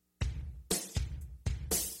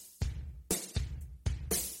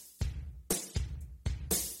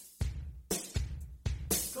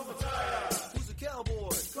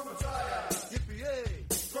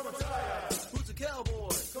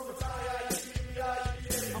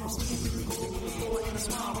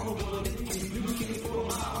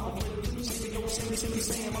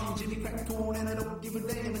microphone and I don't give a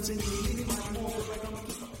damn. It's any much more.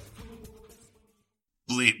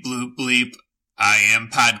 Bleep, bloop, bleep. I am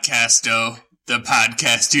Podcasto, the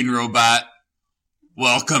podcasting robot.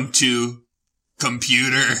 Welcome to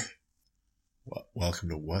Computer. Welcome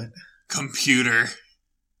to what? Computer.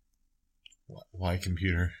 Why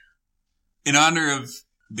computer? In honor of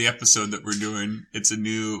the episode that we're doing, it's a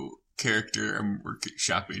new character I'm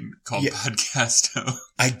workshopping called Podcasto.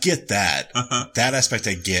 I get that. Uh-huh. That aspect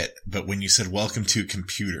I get, but when you said welcome to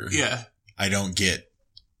computer, Yeah. I don't get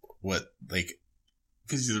what, like...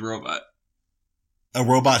 Because he's a robot. A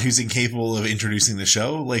robot who's incapable of introducing the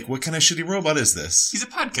show? Like, what kind of shitty robot is this? He's a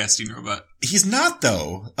podcasting robot. He's not,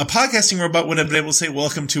 though. A podcasting robot would have been able to say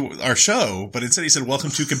welcome to our show, but instead he said welcome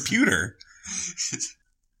to computer.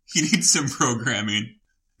 He needs some programming.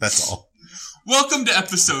 That's all. Welcome to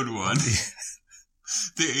episode 1.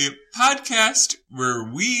 The podcast where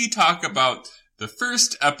we talk about the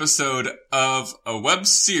first episode of a web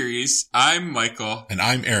series. I'm Michael. And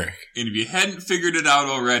I'm Eric. And if you hadn't figured it out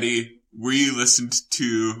already, we listened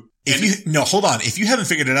to... Hold on. If you haven't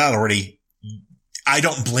figured it out already, I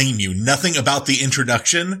don't blame you. Nothing about the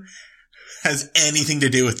introduction has anything to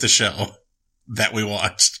do with the show that we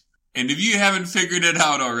watched. And if you haven't figured it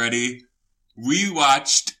out already, we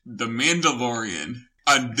watched The Mandalorian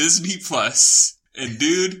on Disney Plus. And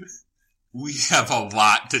dude, we have a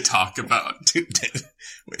lot to talk about. Dude,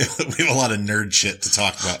 we have a lot of nerd shit to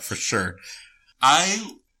talk about for sure.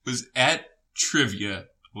 I was at trivia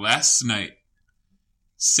last night,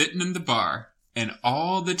 sitting in the bar, and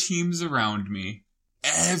all the teams around me,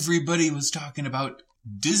 everybody was talking about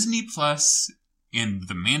Disney Plus and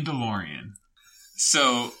The Mandalorian.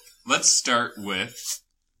 So let's start with,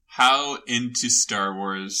 how into Star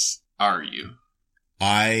Wars are you?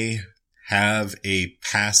 I have a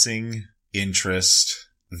passing interest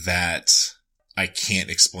that I can't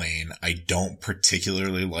explain. I don't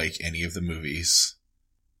particularly like any of the movies,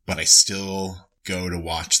 but I still go to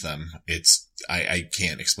watch them. I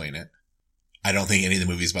can't explain it. I don't think any of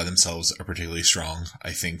the movies by themselves are particularly strong.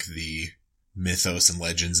 I think the mythos and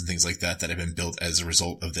legends and things like that have been built as a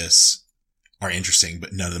result of this are interesting,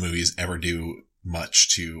 but none of the movies ever do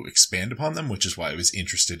much to expand upon them, which is why I was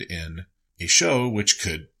interested in a show which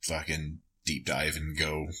could fucking deep dive and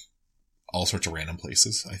go all sorts of random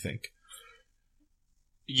places, I think.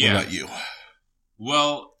 Yeah. What about you?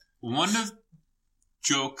 Well, one of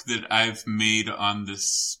joke that I've made on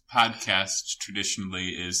this podcast traditionally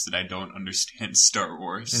is that I don't understand Star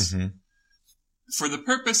Wars. Mm-hmm. For the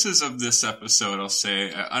purposes of this episode, I'll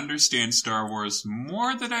say I understand Star Wars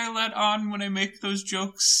more than I let on when I make those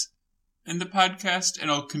jokes in the podcast, and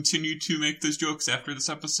I'll continue to make those jokes after this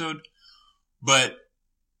episode, but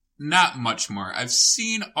not much more. I've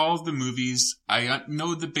seen all of the movies. I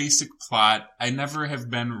know the basic plot. I never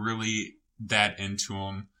have been really that into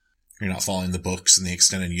them. You're not following the books and the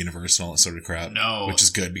extended universe and all that sort of crap. No. Which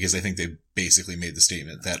is good, because I think they basically made the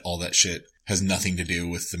statement that all that shit has nothing to do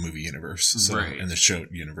with the movie universe. So, right. And the show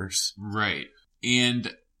universe. Right.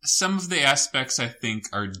 And some of the aspects I think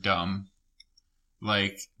are dumb.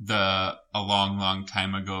 Like the a long, long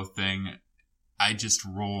time ago thing. I just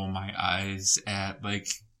roll my eyes at, like,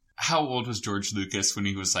 how old was George Lucas when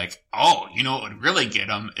he was like, oh, you know what would really get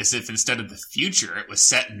him is if instead of the future, it was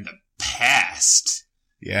set in the past.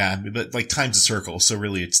 Yeah, but like time's a circle, so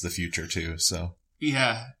really it's the future too, so.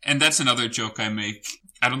 Yeah, and that's another joke I make.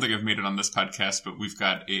 I don't think I've made it on this podcast, but we've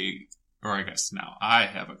got I guess now I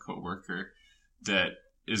have a coworker that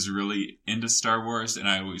is really into Star Wars, and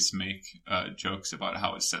I always make jokes about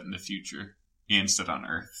how it's set in the future and set on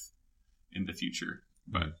Earth in the future.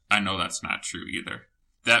 But I know that's not true either.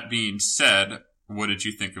 That being said, what did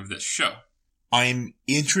you think of this show? I'm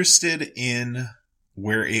interested in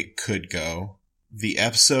where it could go. The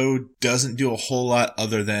episode doesn't do a whole lot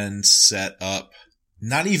other than set up,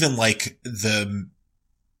 not even like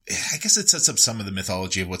I guess it sets up some of the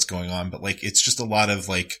mythology of what's going on, but like it's just a lot of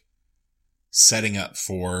like setting up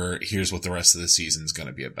for here's what the rest of the season's going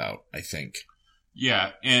to be about, I think.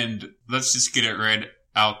 Yeah, and let's just get it right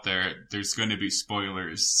out there. There's going to be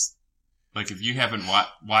spoilers. Like, if you haven't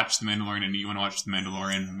watched The Mandalorian and you want to watch The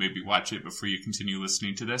Mandalorian, maybe watch it before you continue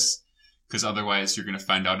listening to this. Because otherwise you're going to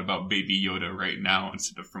find out about Baby Yoda right now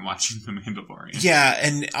instead of from watching The Mandalorian. Yeah,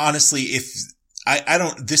 and honestly, if I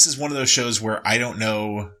don't, this is one of those shows where I don't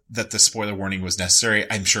know that the spoiler warning was necessary.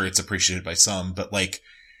 I'm sure it's appreciated by some, but like,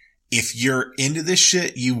 if you're into this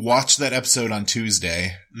shit, you watch that episode on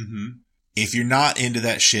Tuesday. Mm-hmm. If you're not into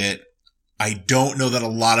that shit, I don't know that a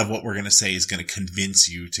lot of what we're going to say is going to convince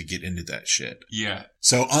you to get into that shit. Yeah.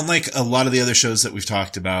 So unlike a lot of the other shows that we've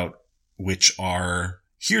talked about, which are,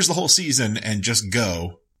 here's the whole season and just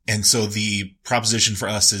go, And so the proposition for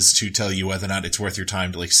us is to tell you whether or not it's worth your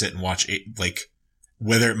time to like sit and watch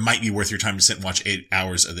whether it might be worth your time to sit and watch 8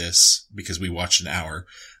 hours of this because we watched an hour.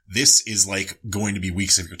 This is like going to be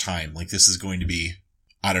weeks of your time. Like this is going to be,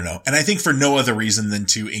 I don't know. And I think for no other reason than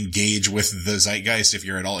to engage with the zeitgeist, if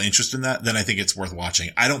you're at all interested in that, then I think it's worth watching.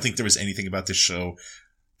 I don't think there was anything about this show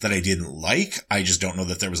that I didn't like. I just don't know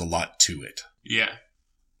that there was a lot to it. Yeah.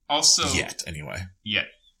 Also. Yet, anyway. Yeah.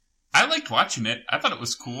 I liked watching it. I thought it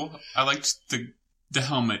was cool. I liked the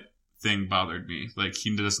helmet thing bothered me. Like,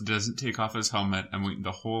 he doesn't take off his helmet. I'm waiting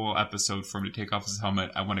the whole episode for him to take off his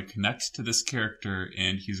helmet. I want to connect to this character,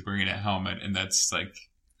 and he's wearing a helmet, and that's like...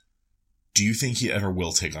 Do you think he ever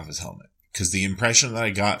will take off his helmet? Because the impression that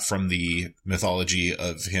I got from the mythology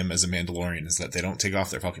of him as a Mandalorian is that they don't take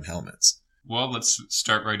off their fucking helmets. Well, let's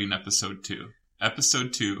start writing episode 2.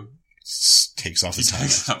 Episode 2... takes off his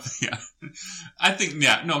helmet. Yeah. I think,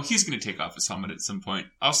 yeah, no, he's going to take off his helmet at some point.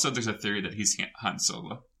 Also, there's a theory that he's Han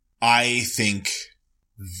Solo. I think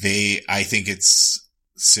it's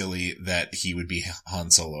silly that he would be Han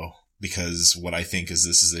Solo, because what I think is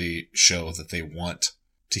this is a show that they want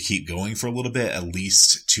to keep going for a little bit, at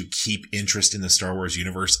least to keep interest in the Star Wars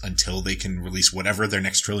universe until they can release whatever their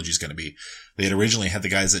next trilogy is going to be. They had originally had the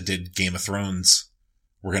guys that did Game of Thrones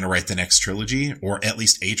were going to write the next trilogy, or at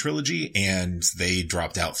least a trilogy, and they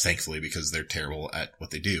dropped out, thankfully, because they're terrible at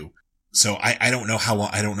what they do. So I don't know how long,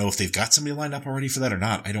 I don't know if they've got somebody lined up already for that or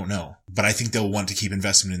not. I don't know. But I think they'll want to keep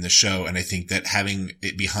investment in the show, and I think that having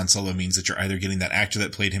it be Han Solo means that you're either getting that actor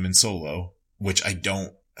that played him in Solo, which I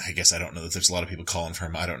guess I don't know that there's a lot of people calling for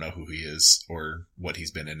him. I don't know who he is or what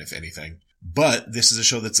he's been in, if anything. But this is a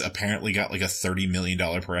show that's apparently got like a $30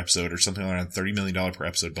 million per episode or something around $30 million per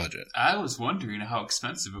episode budget. I was wondering how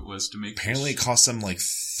expensive it was to make. Apparently it cost them like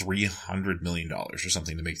 $300 million or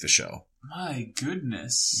something to make the show. My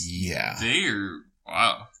goodness. Yeah.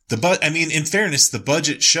 Wow. I mean, in fairness, the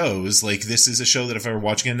budget shows, like, this is a show that if I were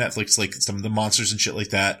watching on Netflix, like, some of the monsters and shit like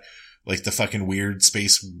that, like the fucking weird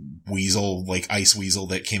space weasel, like ice weasel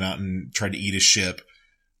that came out and tried to eat his ship,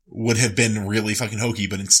 would have been really fucking hokey,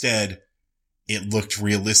 but instead, it looked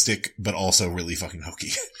realistic, but also really fucking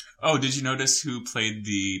hokey. Oh, did you notice who played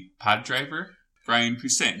the pod driver? Brian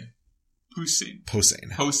Posehn. Brian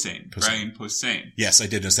Posehn. Yes, I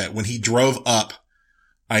did notice that. When he drove up,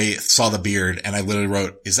 I saw the beard, and I literally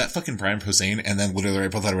wrote, is that fucking Brian Posehn? And then literally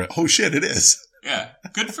right before that I wrote, oh shit, it is. Yeah,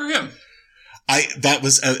 good for him. That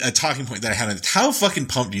was a talking point that I had. How fucking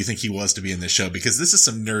pumped do you think he was to be in this show? Because this is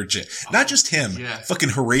some nerd shit. Not just him. Yeah. Fucking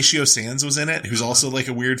Horatio Sands was in it, who's also like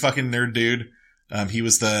a weird fucking nerd dude. He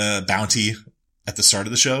was the bounty at the start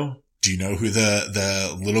of the show. Do you know who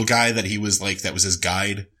the little guy that he was like, that was his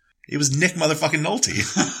guide? It was Nick motherfucking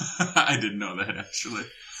Nolte. I didn't know that, actually.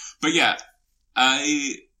 But yeah,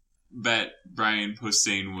 I bet Brian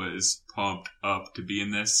Posehn was pumped up to be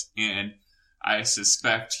in this, and I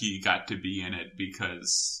suspect he got to be in it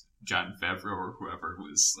because Jon Favreau or whoever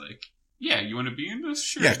was like, yeah, you want to be in this?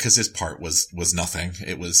 Sure. Yeah, because his part was nothing.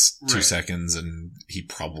 It was 2 seconds, and he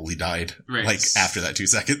probably died like after that 2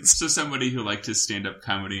 seconds. So somebody who liked his stand-up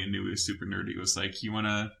comedy and knew he was super nerdy was like, you want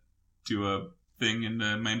to do a thing in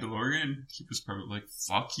the Mandalorian? He was probably like,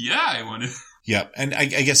 fuck yeah, I want to. Yeah, and I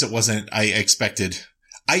guess it wasn't, I expected,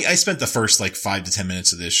 I spent the first like 5 to 10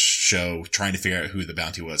 minutes of this show trying to figure out who the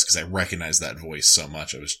bounty was, because I recognized that voice so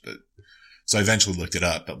much. So I eventually looked it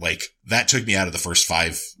up, but like that took me out of the first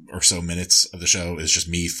 5 or so minutes of the show. Is just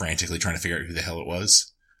me frantically trying to figure out who the hell it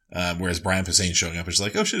was. Whereas Brian Posehn showing up was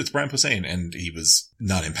like, oh shit, it's Brian Posehn. And he was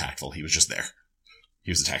not impactful. He was just there.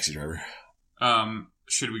 He was a taxi driver.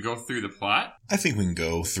 Should we go through the plot? I think we can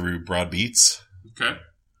go through broad beats. Okay.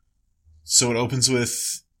 So it opens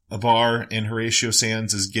with a bar, and Horatio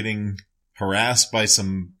Sands is getting harassed by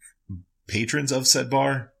some patrons of said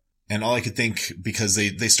bar. And all I could think, because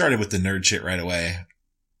they started with the nerd shit right away,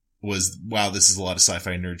 was, wow, this is a lot of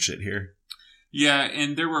sci-fi nerd shit here. Yeah,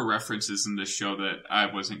 and there were references in this show that I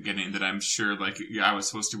wasn't getting, that I'm sure, like, I was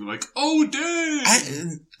supposed to be like, oh,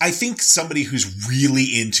 dang! I think somebody who's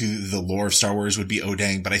really into the lore of Star Wars would be oh,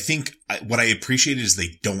 dang, but I think what I appreciated is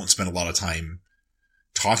they don't spend a lot of time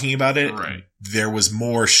talking about it. Right. There was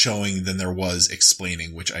more showing than there was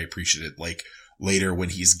explaining, which I appreciated. Like, later when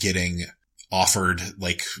he's getting offered,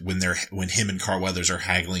 like, when him and Carl Weathers are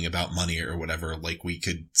haggling about money or whatever, like, we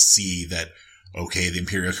could see that, okay, the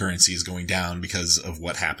Imperial currency is going down because of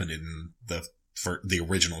what happened in the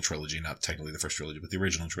original trilogy, not technically the first trilogy, but the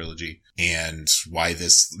original trilogy, and why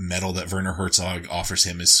this metal that Werner Herzog offers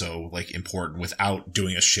him is so, like, important without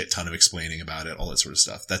doing a shit ton of explaining about it, all that sort of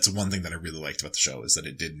stuff. That's one thing that I really liked about the show, is that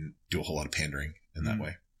it didn't do a whole lot of pandering in that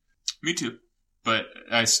way. Me too. but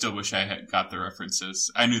I still wish I had got the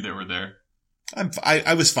references. I knew they were there.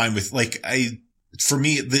 I was fine with, like, for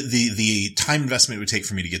me, the time investment it would take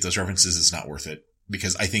for me to get those references is not worth it,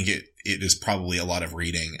 because I think it is probably a lot of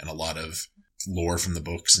reading and a lot of lore from the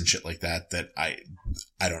books and shit like that I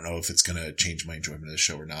don't know if it's going to change my enjoyment of the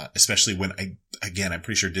show or not, especially when I'm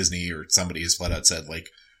pretty sure Disney or somebody has flat out said, like,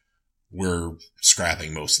 we're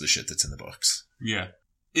scrapping most of the shit that's in the books. Yeah.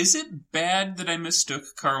 Is it bad that I mistook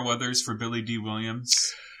Carl Weathers for Billy D.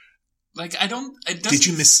 Williams? Like, did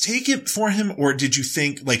you mistake it for him, or did you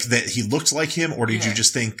think, like, that he looked like him, or did you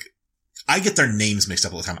just think, I get their names mixed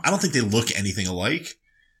up all the time. I don't think they look anything alike,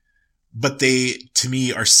 but they, to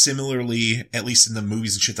me, are similarly, at least in the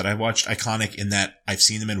movies and shit that I've watched, iconic in that I've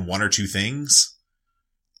seen them in one or two things,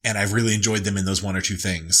 and I've really enjoyed them in those one or two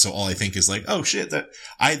things. So all I think is like, oh shit, that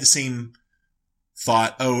I had the same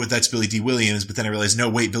thought, oh, that's Billy D. Williams, but then I realized, no,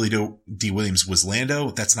 wait, Billy D. Williams was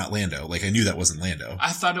Lando? That's not Lando. Like, I knew that wasn't Lando.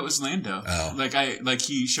 I thought it was Lando. Oh. Like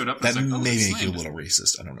he showed up and that I was like, oh, may it's make you a Lando. little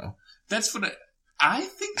racist. I don't know. That's what I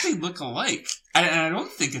think they look alike. And I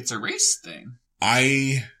don't think it's a race thing.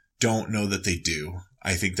 I don't know that they do.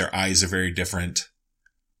 I think their eyes are very different.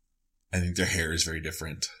 I think their hair is very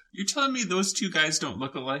different. You're telling me those two guys don't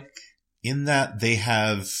look alike? In that they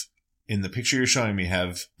have, in the picture you're showing me,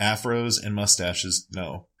 have afros and mustaches.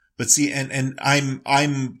 No. But see, and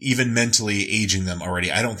I'm even mentally aging them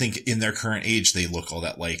already. I don't think in their current age they look all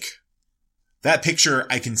that like. That picture,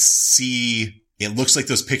 I can see, it looks like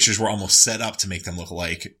those pictures were almost set up to make them look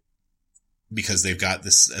alike, because they've got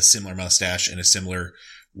a similar mustache and a similar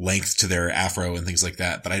length to their afro and things like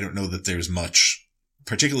that. But I don't know that there's much,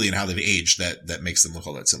 particularly in how they've aged, that makes them look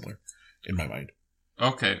all that similar, in my mind.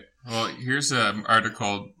 Okay. Well, here's an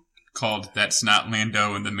article called That's Not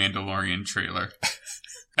Lando in the Mandalorian Trailer.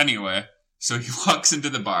 Anyway, so he walks into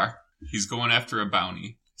the bar. He's going after a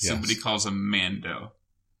bounty. Yes. Somebody calls him Mando.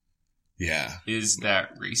 Yeah. Is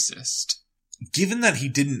that racist? Given that he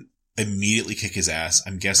didn't immediately kick his ass,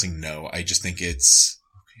 I'm guessing no. I just think it's...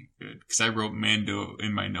 Okay, good. Because I wrote Mando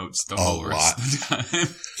in my notes the whole rest of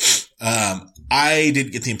the time. I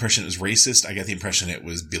didn't get the impression it was racist. I got the impression it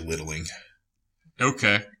was belittling.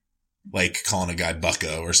 Okay. Like calling a guy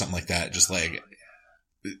bucko or something like that. Just like,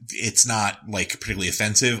 it's not like particularly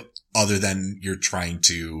offensive, other than you're trying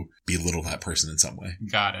to belittle that person in some way.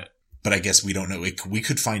 Got it. But I guess we don't know. We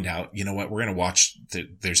could find out. You know what? We're going to watch.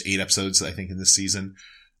 There's 8 episodes, I think, in this season.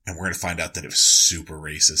 And we're going to find out that it was super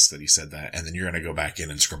racist that he said that. And then you're going to go back in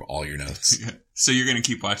and scrub all your notes. Yeah. So you're going to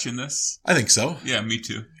keep watching this? I think so. Yeah, me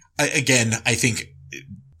too. I think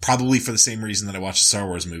probably for the same reason that I watch the Star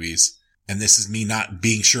Wars movies. And this is me not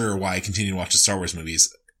being sure why I continue to watch the Star Wars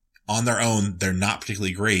movies. On their own, they're not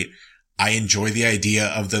particularly great. I enjoy the idea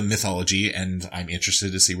of the mythology, and I'm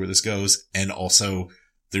interested to see where this goes. And also,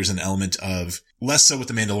 there's an element of, less so with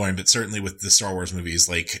The Mandalorian, but certainly with the Star Wars movies,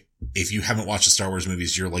 like, if you haven't watched the Star Wars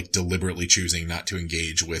movies, you're like deliberately choosing not to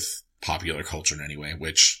engage with popular culture in any way,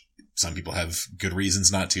 which some people have good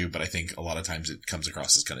reasons not to, but I think a lot of times it comes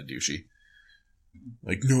across as kind of douchey.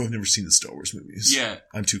 Like, no, I've never seen the Star Wars movies. Yeah.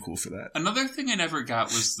 I'm too cool for that. Another thing I never got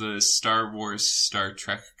was the Star Wars Star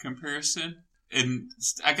Trek comparison. And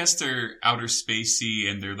I guess they're outer spacey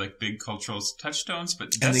and they're like big cultural touchstones,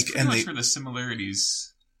 but that's pretty much where the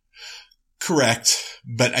similarities. Correct.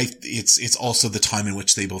 But it's also the time in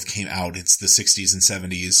which they both came out. It's the 60s and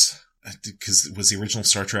 70s. Because was the original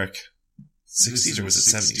Star Trek 60s or was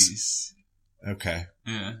it 70s? Okay.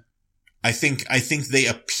 Yeah. I think they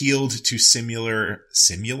appealed to similar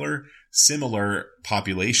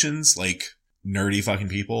populations, like nerdy fucking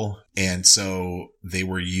people. And so they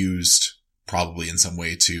were used probably in some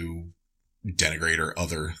way to denigrate or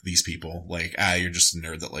other these people. Like, you're just a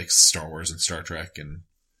nerd that likes Star Wars and Star Trek, and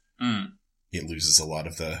it loses a lot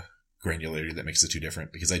of the granularity that makes the two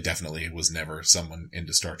different, because I definitely was never someone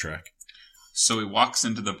into Star Trek. So he walks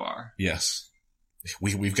into the bar. Yes.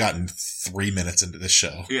 We've gotten 3 minutes into this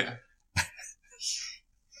show. Yeah.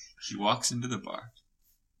 He walks into the bar.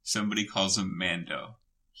 Somebody calls him Mando.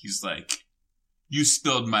 He's like, you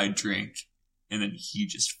spilled my drink. And then he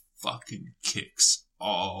just fucking kicks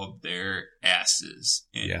all their asses.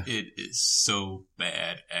 And it is so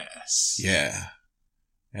badass. Yeah.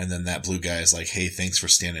 And then that blue guy is like, hey, thanks for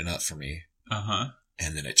standing up for me. Uh-huh.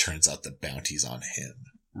 And then it turns out the bounty's on him.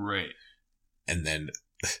 Right. And then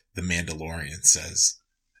the Mandalorian says,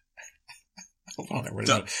 hold on,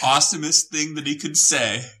 the awesomest thing that he could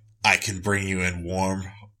say. I can bring you in warm,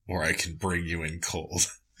 or I can bring you in cold.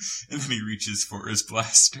 And then he reaches for his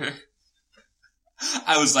blaster.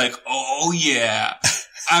 I was like, oh yeah,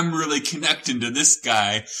 I'm really connecting to this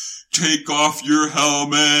guy. Take off your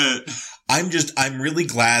helmet. I'm really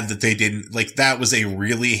glad that they didn't, like, that was a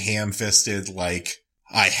really ham-fisted, like,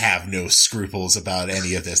 I have no scruples about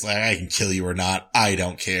any of this. Like, I can kill you or not. I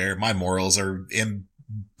don't care. My morals are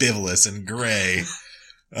ambivalent and gray.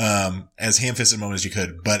 As ham-fisted a moment as you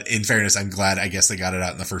could. But in fairness, I'm glad, I guess they got it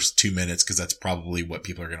out in the first 2 minutes because that's probably what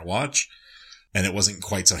people are going to watch. And it wasn't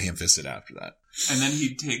quite so ham-fisted after that. And then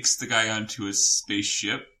he takes the guy onto his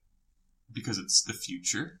spaceship because it's the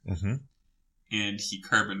future. Mm-hmm. And he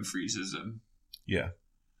carbon freezes him. Yeah.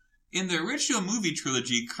 In the original movie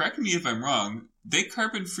trilogy, correct me if I'm wrong, they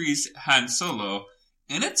carbon freeze Han Solo,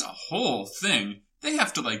 and it's a whole thing. They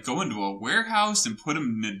have to, like, go into a warehouse and put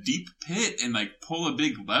him in a deep pit and, like, pull a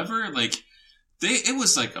big lever. Like, it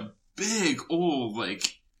was, like, a big old,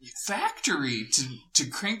 like, factory to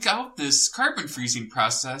crank out this carbon freezing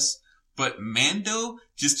process. But Mando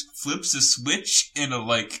just flips a switch in a,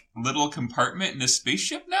 like, little compartment in a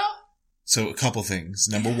spaceship now? So a couple things.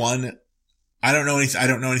 Number one, I don't know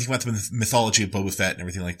anything about the mythology of Boba Fett and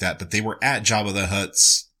everything like that, but they were at Jabba the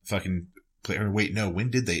Hutt's fucking wait, no, when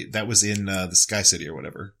did they? That was in the Sky City or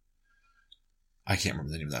whatever. I can't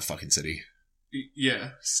remember the name of that fucking city.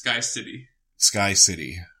 Yeah, Sky City. Sky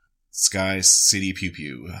City. Sky City Pew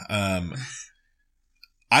Pew.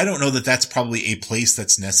 I don't know that that's probably a place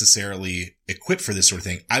that's necessarily equipped for this sort of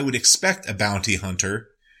thing. I would expect a bounty hunter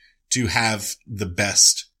to have the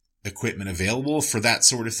best equipment available for that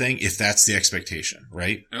sort of thing, if that's the expectation,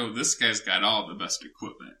 right? Oh, this guy's got all the best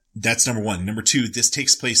equipment. That's number one. Number two, this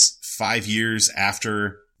takes place 5 years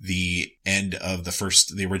after the end of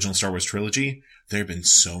the original Star Wars trilogy. There have been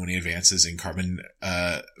so many advances in carbon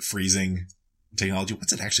freezing technology.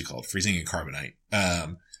 What's it actually called? Freezing and carbonite.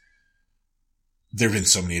 There have been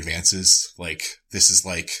so many advances. Like, this is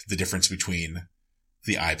like the difference between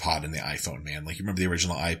the iPod and the iPhone, man. Like, you remember the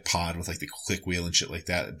original iPod with, like, the click wheel and shit like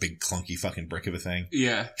that? A big clunky fucking brick of a thing.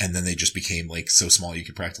 Yeah. And then they just became, like, so small you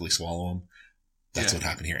could practically swallow them. That's what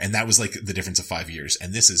happened here. And that was, like, the difference of 5 years.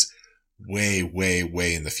 And this is way, way,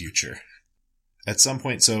 way in the future. At some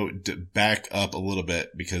point, so back up a little bit,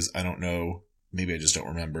 because I don't know, maybe I just don't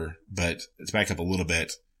remember, but let's back up a little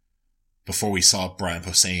bit. Before we saw Brian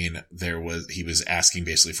Posehn, he was asking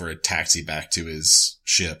basically for a taxi back to his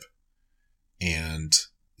ship. And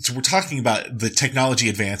so we're talking about the technology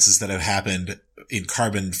advances that have happened in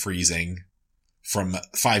carbon freezing from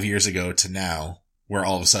 5 years ago to now, where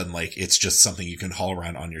all of a sudden, like, it's just something you can haul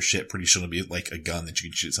around on your ship. Pretty sure it'll be like a gun that you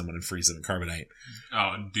can shoot someone and freeze them in carbonite.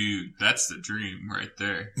 Oh, dude, that's the dream right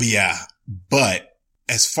there. Yeah. But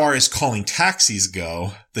as far as calling taxis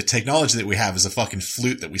go, the technology that we have is a fucking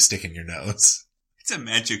flute that we stick in your nose. It's a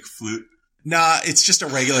magic flute. Nah, it's just a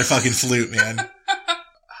regular fucking flute, man.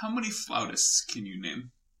 How many flautists can you name?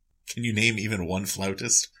 Can you name even one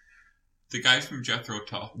flautist? The guy from Jethro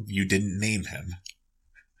Tull. You didn't name him.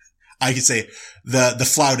 I could say the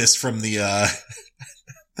flautist from the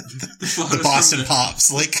Boston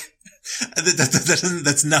Pops. Like,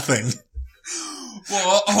 that's nothing.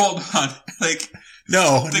 Well, hold on. Like,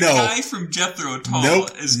 the guy from Jethro Tull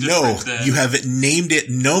is different than... You have named it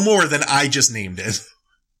no more than I just named it.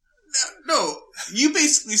 No, you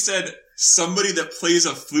basically said somebody that plays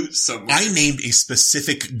a flute somewhere. I named a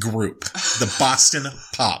specific group, the Boston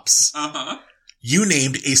Pops. Uh-huh. You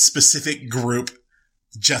named a specific group,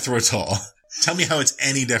 Jethro Tull. Tell me how it's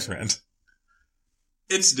any different.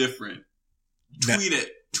 It's different. Tweet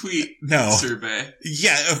it. Tweet no. survey.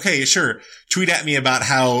 Yeah, okay, sure. Tweet at me about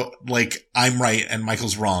how, like, I'm right and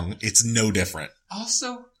Michael's wrong. It's no different.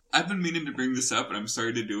 Also, I've been meaning to bring this up, and I'm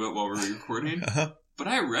sorry to do it while we're recording. Uh-huh. But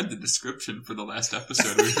I read the description for the last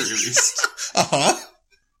episode we released. Uh-huh.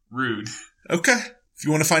 Rude. Okay. If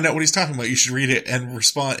you want to find out what he's talking about, you should read it and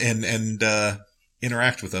respond and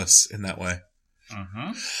interact with us in that way.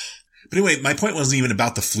 Uh-huh. But anyway, my point wasn't even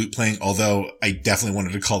about the flute playing, although I definitely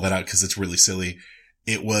wanted to call that out because it's really silly.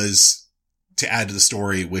 It was to add to the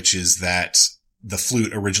story, which is that the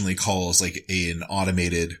flute originally calls like an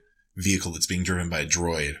automated vehicle that's being driven by a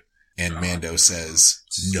droid. And Mando says,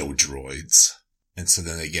 no droids. And so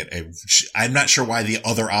then they get I'm not sure why the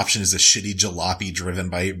other option is a shitty jalopy driven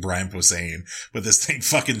by Brian Posehn, but this thing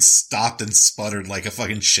fucking stopped and sputtered like a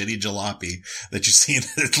fucking shitty jalopy that you see in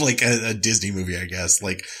like a Disney movie, I guess.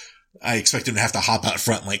 Like, I expect him to have to hop out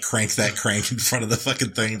front and like crank that crank in front of the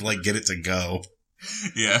fucking thing to like get it to go.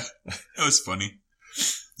 Yeah. It was funny.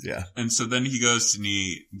 Yeah. And so then he goes and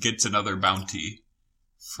he gets another bounty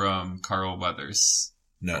from Carl Weathers.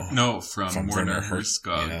 No, from Werner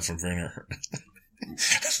Herzog. Yeah, from Werner.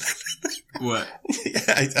 What?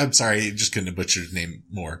 Yeah, I'm sorry, I just couldn't butcher his name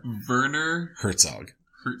more. Werner Herzog.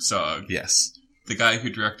 Herzog. Yes. The guy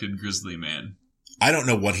who directed Grizzly Man. I don't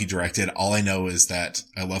know what he directed. All I know is that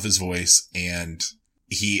I love his voice, and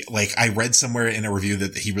he, like, I read somewhere in a review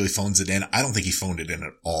that he really phones it in. I don't think he phoned it in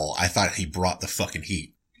at all. I thought he brought the fucking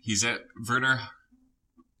heat. He's at Werner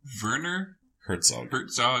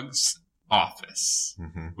Herzog's office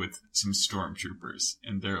with some stormtroopers,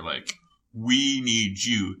 and they're like, "We need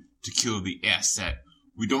you to kill the asset.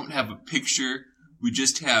 We don't have a picture. We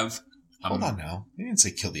just have..." Hold on now. He didn't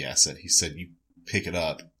say kill the asset. He said you pick it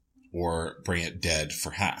up or bring it dead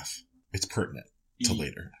for half. It's pertinent to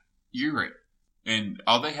later. You're right. And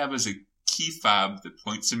all they have is a key fob that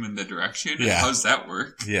points him in the direction. Yeah. How does that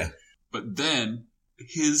work? Yeah. But then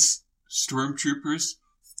his stormtroopers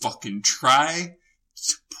fucking try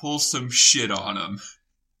to pull some shit on him.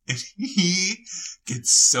 And he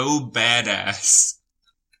gets so badass.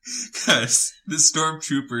 Because the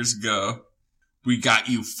stormtroopers go, "We got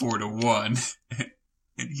you 4-1.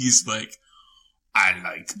 And he's like, "I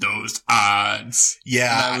like those odds."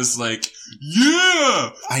 Yeah. And I was like, "Yeah!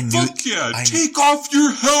 Fuck yeah! Take off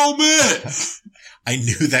your helmet!" I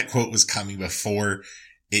knew that quote was coming before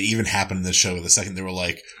it even happened in the show. The second they were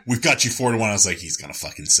like, "We've got you 4-1. I was like, he's gonna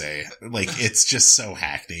fucking say. Like, it's just so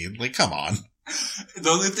hackneyed. Like, come on. The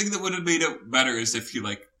only thing that would have made it better is if he,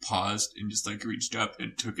 like, paused and just, like, reached up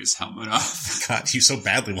and took his helmet off. God, you so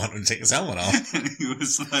badly wanted him to take his helmet off. And he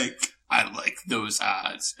was like, "I like those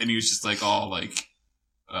odds." And he was just, like, all, like,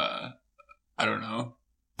 I don't know.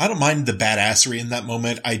 I don't mind the badassery in that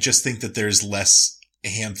moment. I just think that there's less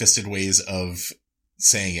ham-fisted ways of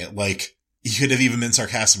saying it. Like, he could have even been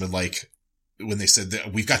sarcastic and, like, when they said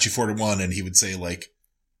that "we've got you 4-1, and he would say, like,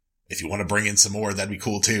 "If you want to bring in some more, that'd be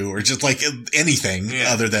cool too." Or just, like, anything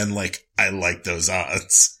other than, like, "I like those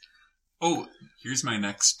odds." Oh, here's my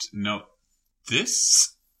next note.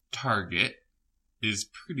 This target is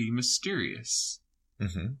pretty mysterious.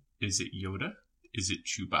 Mm-hmm. Is it Yoda? Is it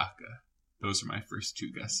Chewbacca? Those are my first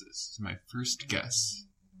two guesses. My first guess.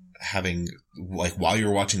 Having, like, while you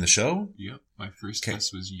were watching the show? Yep, my first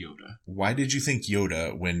guess was Yoda. Why did you think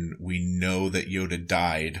Yoda when we know that Yoda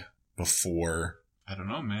died before? I don't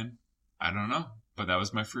know, man. I don't know. But that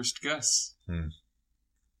was my first guess.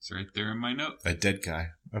 It's right there in my note. A dead guy.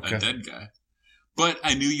 Okay. A dead guy. But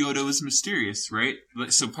I knew Yoda was mysterious, right?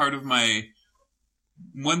 So part of my...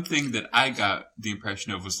 One thing that I got the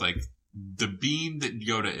impression of was, like, the being that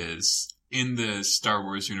Yoda is, in the Star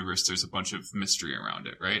Wars universe, there's a bunch of mystery around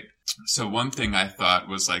it, right? So one thing I thought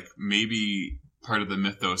was, like, maybe part of the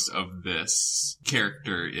mythos of this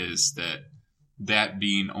character is that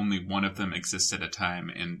being, only one of them exists at a time,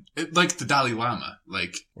 and like the Dalai Lama,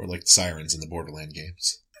 like, or like sirens in the Borderland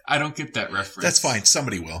games. I don't get that reference. That's fine.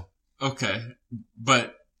 Somebody will. Okay,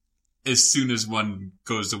 but as soon as one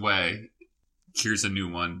goes away, here's a new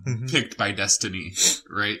one picked by destiny,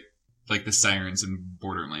 right? Like the sirens in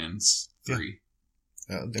Borderlands 3.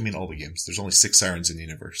 Yeah. I mean, all the games. There's only 6 sirens in the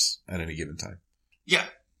universe at any given time. Yeah,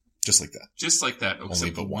 just like that. Just like that. Only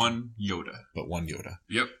but one Yoda. But one Yoda.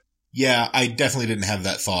 Yep. Yeah, I definitely didn't have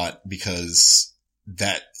that thought because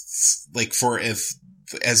that, like, for if,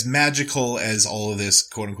 as magical as all of this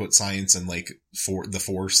quote unquote science and like for the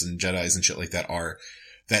Force and Jedis and shit like that are,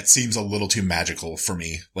 that seems a little too magical for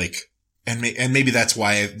me. Like, and maybe that's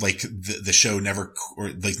why, like, the show never, or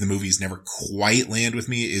like the movies never quite land with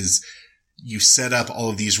me, is you set up all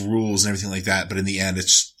of these rules and everything like that, but in the end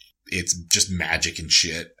it's just magic and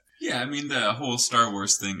shit. Yeah, I mean, the whole Star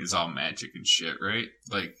Wars thing is all magic and shit, right?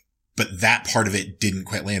 Like, but that part of it didn't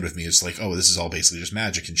quite land with me. It's like, oh, this is all basically just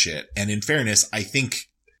magic and shit. And in fairness, I think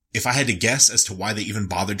if I had to guess as to why they even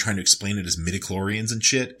bothered trying to explain it as midichlorians and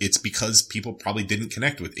shit, it's because people probably didn't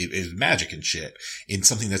connect with it as magic and shit. In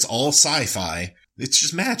something that's all sci-fi, it's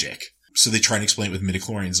just magic. So they try and explain it with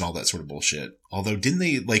midichlorians and all that sort of bullshit. Although, didn't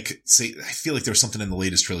they, like, say, I feel like there was something in the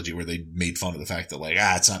latest trilogy where they made fun of the fact that, like,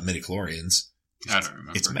 it's not midichlorians. I don't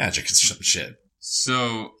remember. It's magic. It's some shit.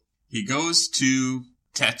 So he goes to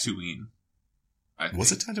Tatooine.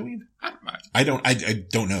 Was it Tatooine? I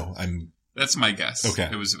don't know. That's my guess. Okay.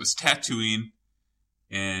 It was Tatooine,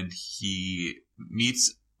 and he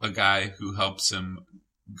meets a guy who helps him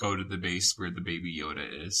go to the base where the baby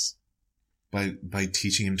Yoda is. By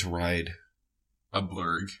teaching him to ride a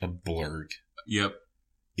blurg. A blurg. Yep.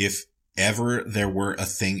 If ever there were a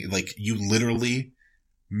thing, like, you literally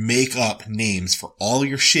make up names for all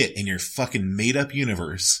your shit in your fucking made up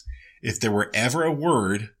universe. If there were ever a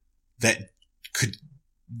word that could,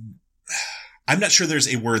 I'm not sure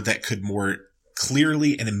there's a word that could more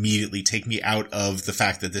clearly and immediately take me out of the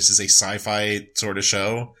fact that this is a sci-fi sort of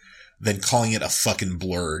show than calling it a fucking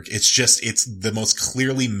blurg. It's the most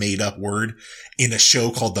clearly made up word in a show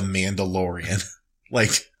called The Mandalorian.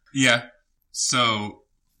 Like, yeah. So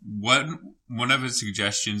One of his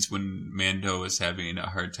suggestions when Mando is having a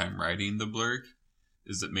hard time riding the Blurg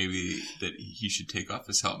is that maybe that he should take off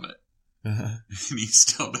his helmet. Uh-huh. And he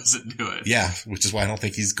still doesn't do it. Yeah, which is why I don't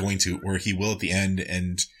think he's going to, or he will at the end,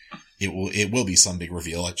 and it will be some big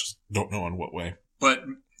reveal. I just don't know in what way. But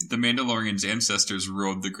the Mandalorian's ancestors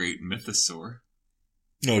rode the great mythosaur.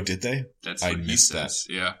 No, did they? That's what he says.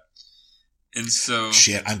 Yeah. And so...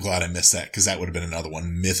 Shit, I'm glad I missed that, because that would have been another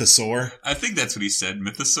one. Mythosaur? I think that's what he said,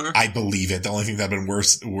 mythosaur. I believe it. The only thing that would have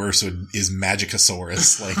been worse is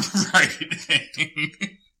Magicosaurus. Like,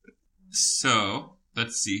 right. So,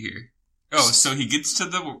 let's see here. Oh, so he gets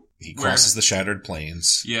to he crosses the Shattered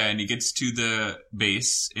Plains. Yeah, and he gets to the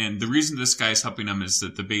base, and the reason this guy's helping him is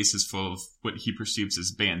that the base is full of what he perceives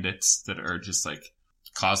as bandits that are just, like,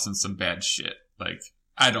 causing some bad shit. Like,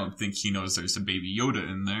 I don't think he knows there's a baby Yoda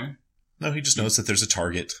in there. No, he just knows that there's a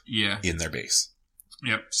target in their base.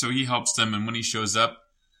 Yep, so he helps them, and when he shows up,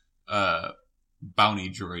 bounty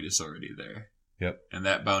droid is already there. Yep. And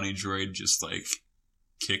that bounty droid just, like,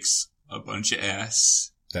 kicks a bunch of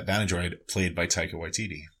ass. That bounty droid played by Taika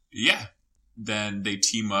Waititi. Yeah. Then they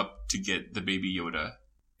team up to get the baby Yoda,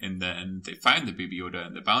 and then they find the baby Yoda,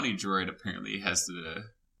 and the bounty droid apparently has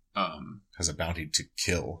has a bounty to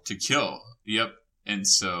kill. To kill. Yep. And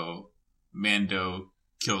so Mando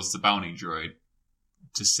kills the bounty droid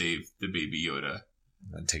to save the baby Yoda.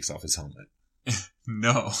 And then takes off his helmet.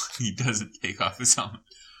 No, he doesn't take off his helmet.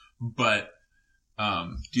 But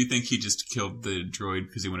do you think he just killed the droid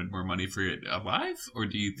because he wanted more money for it alive? Or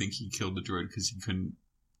do you think he killed the droid because he couldn't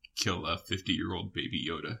kill a 50-year-old baby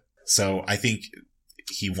Yoda? So I think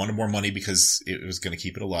he wanted more money because it was going to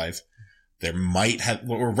keep it alive. There might have,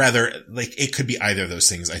 or rather, like, it could be either of those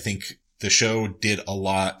things. I think the show did a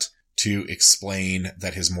lot to explain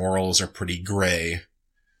that his morals are pretty gray.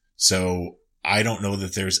 So I don't know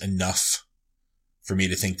that there's enough for me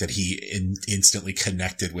to think that he instantly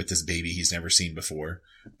connected with this baby he's never seen before.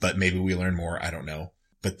 But maybe we learn more. I don't know.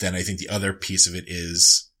 But then I think the other piece of it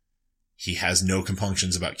is he has no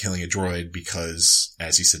compunctions about killing a droid because,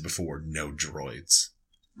 as he said before, no droids.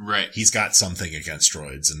 Right. He's got something against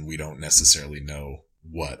droids, and we don't necessarily know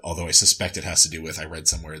what. Although I suspect it has to do with, I read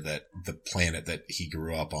somewhere that the planet that he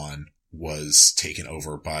grew up on was taken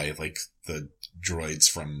over by, like, the droids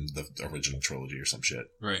from the original trilogy or some shit.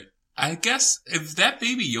 Right. I guess if that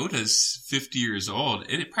baby Yoda's 50 years old,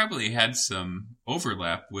 it probably had some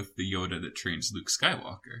overlap with the Yoda that trains Luke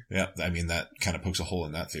Skywalker. Yeah, I mean, that kind of pokes a hole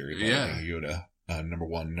in that theory. Yeah. Yoda, number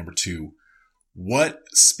one. Number two, what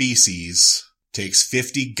species takes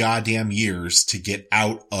 50 goddamn years to get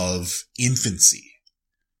out of infancy?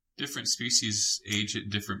 Different species age at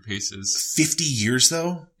different paces. 50 years,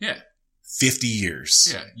 though? Yeah. 50 years.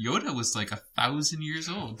 Yeah, Yoda was like 1,000 years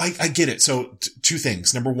old. I get it. So, two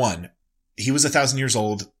things. Number one, he was 1,000 years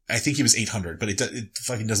old. I think he was 800, but it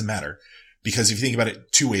fucking doesn't matter. Because if you think about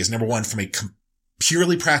it two ways. Number one, from a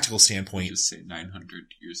purely practical standpoint. Just say 900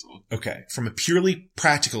 years old. Okay. From a purely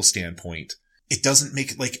practical standpoint, it doesn't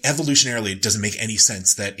make, like, evolutionarily, it doesn't make any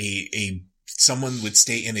sense that someone would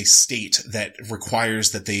stay in a state that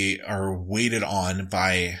requires that they are waited on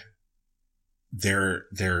by their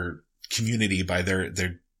community, by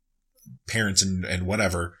their parents and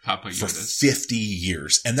whatever Papa for Yodas. 50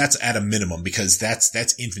 years. And that's at a minimum because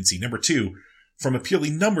that's infancy. Number two, from a purely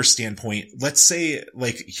number standpoint, let's say,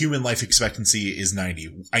 like, human life expectancy is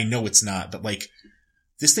 90. I know it's not, but, like,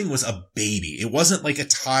 this thing was a baby. It wasn't like a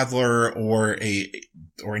toddler or any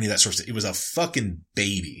of that sort of stuff. It was a fucking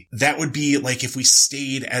baby. That would be like if we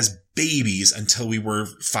stayed as babies until we were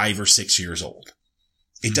 5 or 6 years old.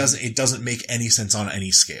 It doesn't make any sense on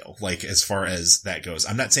any scale, like, as far as that goes.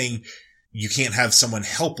 I'm not saying you can't have someone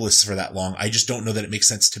helpless for that long. I just don't know that it makes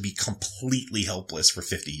sense to be completely helpless for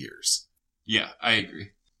 50 years. Yeah, I agree.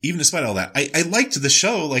 Even despite all that, I liked the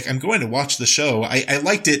show. Like, I'm going to watch the show. I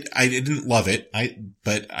liked it. I didn't love it.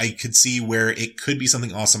 But I could see where it could be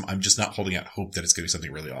something awesome. I'm just not holding out hope that it's going to be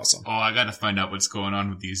something really awesome. Oh, I gotta find out what's going on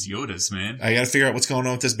with these Yodas, man. I gotta figure out what's going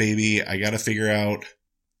on with this baby. I gotta figure out,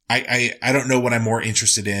 I don't know what I'm more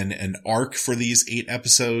interested in, an arc for these 8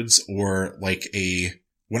 episodes or like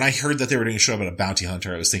when I heard that they were doing a show about a bounty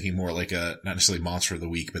hunter, I was thinking more like not necessarily Monster of the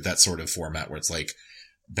Week, but that sort of format where it's like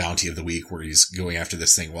Bounty of the Week, where he's going after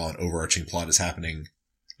this thing while an overarching plot is happening.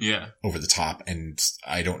 Yeah. Over the top. And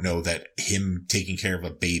I don't know that him taking care of a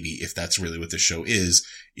baby, if that's really what the show is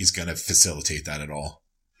going to facilitate that at all.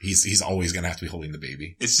 He's always going to have to be holding the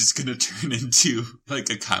baby. It's just going to turn into like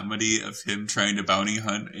a comedy of him trying to bounty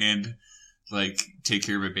hunt and like take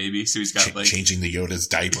care of a baby. So he's got like changing the Yoda's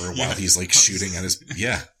diaper while he's like shooting at his,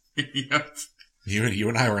 yeah. Yep. You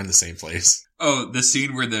and I were in the same place. Oh, the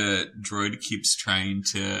scene where the droid keeps trying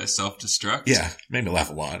to self-destruct? Yeah, made me laugh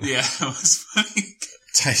a lot. Yeah, it was funny.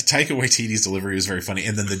 Taika Waititi's delivery was very funny,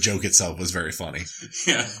 and then the joke itself was very funny.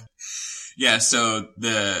 Yeah. Yeah, so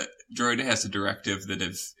the droid has a directive that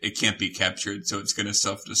if it can't be captured, so it's going to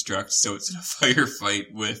self-destruct, so it's in a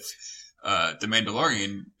firefight with the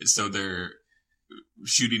Mandalorian, so they're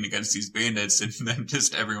shooting against these bandits, and then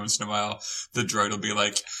just every once in a while, the droid will be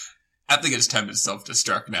like, I think it's time to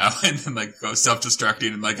self-destruct now, and then like go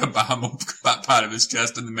self-destructing, and like a bomb will pop out of his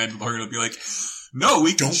chest, and the Mandalorian will be like, no,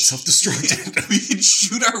 we don't self-destruct. We can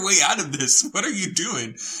shoot our way out of this. What are you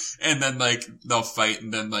doing? And then like they'll fight,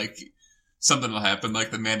 and then like something will happen.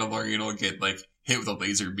 Like the Mandalorian will get like hit with a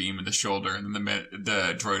laser beam in the shoulder, and then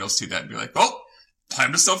the droid will see that and be like, "Oh,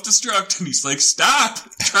 time to self-destruct." And he's like, "Stop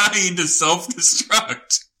trying to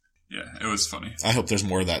self-destruct." Yeah, it was funny. I hope there's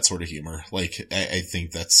more of that sort of humor. Like I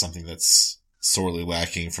think that's something that's sorely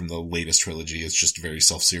lacking from the latest trilogy. It's just very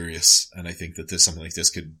self-serious, and I think that something like this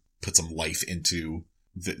could put some life into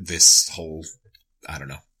this whole, I don't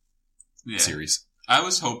know, series. I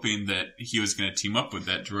was hoping that he was going to team up with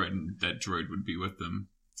that droid, and that droid would be with them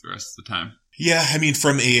the rest of the time. Yeah, I mean,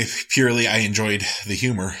 from a purely I enjoyed the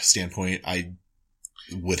humor standpoint, I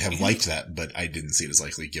would have liked that, but I didn't see it as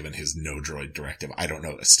likely given his no droid directive. I don't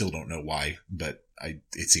know. I still don't know why, but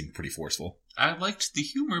it seemed pretty forceful. I liked the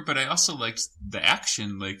humor, but I also liked the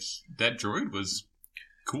action. Like, that droid was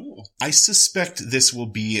cool. I suspect this will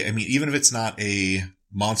be, I mean, even if it's not a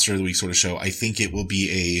Monster of the Week sort of show, I think it will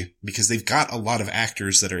be because they've got a lot of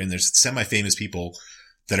actors that are in there, semi-famous people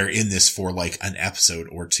that are in this for like an episode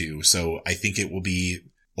or two. So I think it will be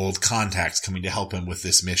old contacts coming to help him with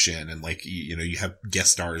this mission. And like, you know, you have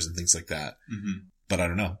guest stars and things like that. Mm-hmm. But I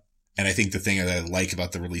don't know. And I think the thing that I like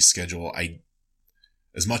about the release schedule,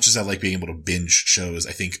 as much as I like being able to binge shows,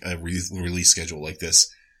 I think a release schedule like this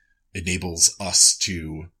enables us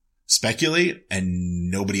to speculate, and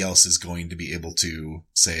nobody else is going to be able to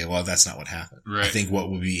say, well, that's not what happened. Right. I think what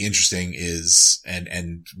would be interesting is,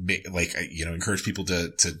 and like, you know, encourage people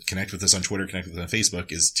to connect with us on Twitter, connect with us on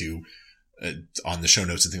Facebook, is to, on the show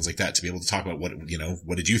notes and things like that, to be able to talk about what, you know,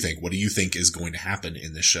 what did you think? What do you think is going to happen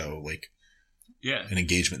in this show? Like, yeah, an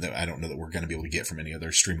engagement that I don't know that we're going to be able to get from any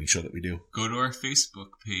other streaming show that we do. Go to our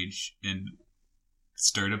Facebook page and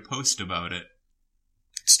start a post about it.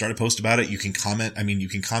 Start a post about it. You can comment. I mean, you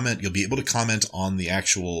can comment. You'll be able to comment on the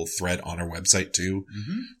actual thread on our website too.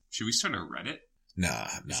 Mm-hmm. Should we start a Reddit? No.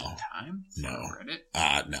 Is it time for a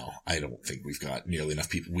Reddit? No. I don't think we've got nearly enough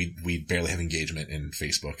people. We barely have engagement in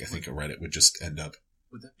Facebook. I think a Reddit would just end up.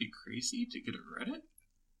 Would that be crazy to get a Reddit?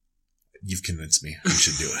 You've convinced me. We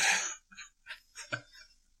should do it.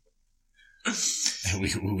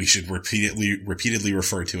 We should repeatedly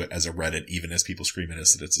refer to it as a Reddit, even as people scream at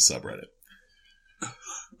us that it's a subreddit.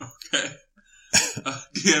 Okay.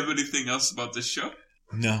 Do you have anything else about this show?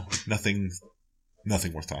 No, nothing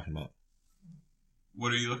worth talking about.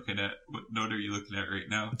 What are you looking at? What note are you looking at right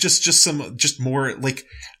now? Just more like,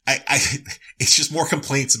 it's just more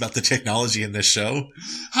complaints about the technology in this show.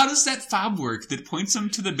 How does that fob work that points them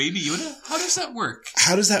to the Baby Yoda? How does that work?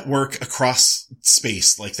 How does that work across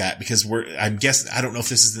space like that? Because I'm guessing, I don't know if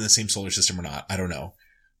this is in the same solar system or not. I don't know.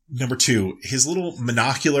 Number two, his little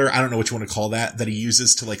monocular, I don't know what you want to call that he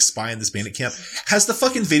uses to like spy in this bandit camp, has the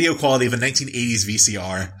fucking video quality of a 1980s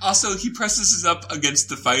VCR. Also, he presses up against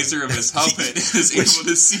the visor of his helmet and is able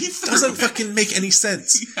to see through. Doesn't fucking make any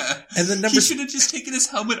sense. Yeah. And then he should have just taken his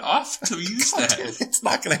helmet off to use that. It's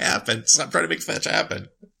not going to happen. Stop trying to make fetch happen.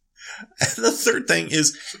 And the third thing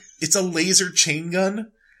is, it's a laser chain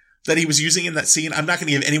gun that he was using in that scene. I'm not going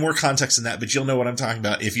to give any more context in that, but you'll know what I'm talking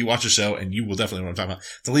about if you watch the show, and you will definitely know what I'm talking about.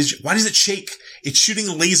 The laser, why does it shake? It's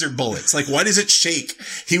shooting laser bullets. Like, why does it shake?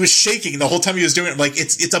 He was shaking the whole time he was doing it. Like,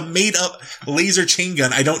 it's a made up laser chain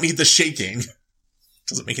gun. I don't need the shaking.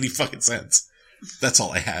 Doesn't make any fucking sense. That's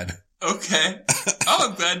all I had. Okay. Oh,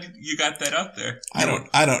 I'm glad you got that out there. I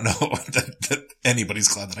don't know that anybody's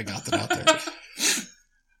glad that I got that out there.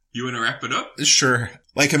 You want to wrap it up? Sure.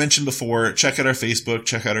 Like I mentioned before, check out our Facebook,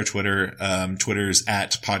 check out our Twitter. Twitter's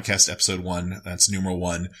at podcast episode 1. That's numeral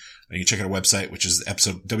 1. And you can check out our website, which is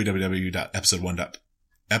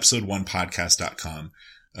www.episode1podcast.com.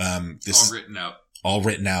 This all written out. All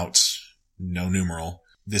written out. No numeral.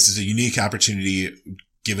 This is a unique opportunity,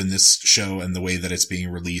 given this show and the way that it's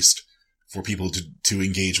being released, for people to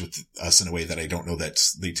engage with us in a way that I don't know that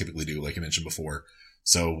they typically do, like I mentioned before.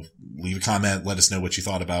 So leave a comment. Let us know what you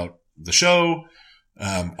thought about the show,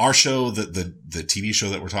 our show, the TV show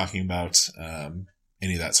that we're talking about,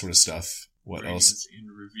 any of that sort of stuff. What else? And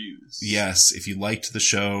reviews. Yes. If you liked the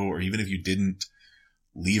show, or even if you didn't,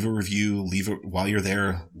 leave a review, while you're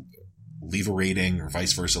there, leave a rating, or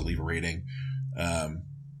vice versa, leave a rating.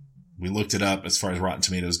 We looked it up as far as Rotten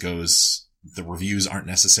Tomatoes goes. The reviews aren't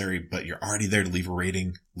necessary, but you're already there to leave a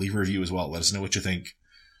rating. Leave a review as well. Let us know what you think.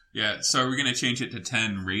 Yeah, so we're going to change it to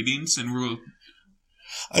 10 ratings, and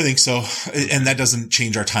I think so. And that doesn't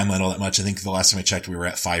change our timeline all that much. I think the last time I checked, we were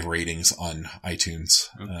at 5 ratings on iTunes.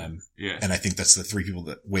 Okay. Yeah. And I think that's the 3 people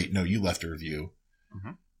that, wait, no, you left a review.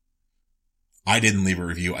 Mm-hmm. I didn't leave a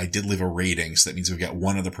review. I did leave a rating. So that means we've got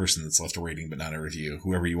one other person that's left a rating, but not a review.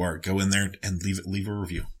 Whoever you are, go in there and leave a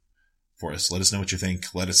review for us. Let us know what you think.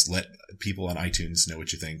 Let people on iTunes know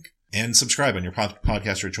what you think, and subscribe on your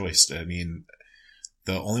podcaster of choice. I mean,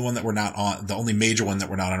 the only one that we're not on, the only major one that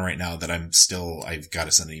we're not on right now that I've got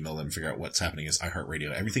to send an email to them and figure out what's happening is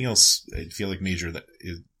iHeartRadio. Everything else, I feel like major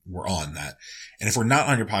we're on that. And if we're not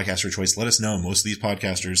on your podcaster of choice, let us know. Most of these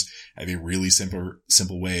podcasters have a really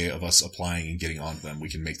simple way of us applying and getting onto them. We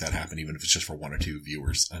can make that happen, even if it's just for 1 or 2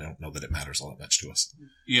 viewers. I don't know that it matters all that much to us.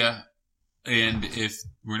 Yeah. And if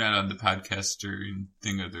we're not on the podcaster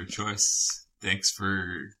thing of their choice, thanks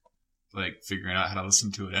for figuring out how to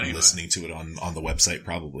listen to it anyway. Listening to it on the website,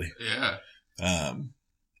 probably. Yeah.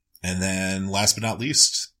 And then last but not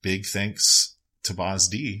least, big thanks to Boz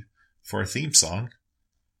D for our theme song,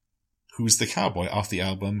 Who's the Cowboy, off the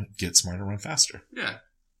album Get Smarter, Run Faster. Yeah.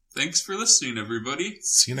 Thanks for listening, everybody.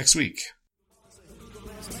 See you next week.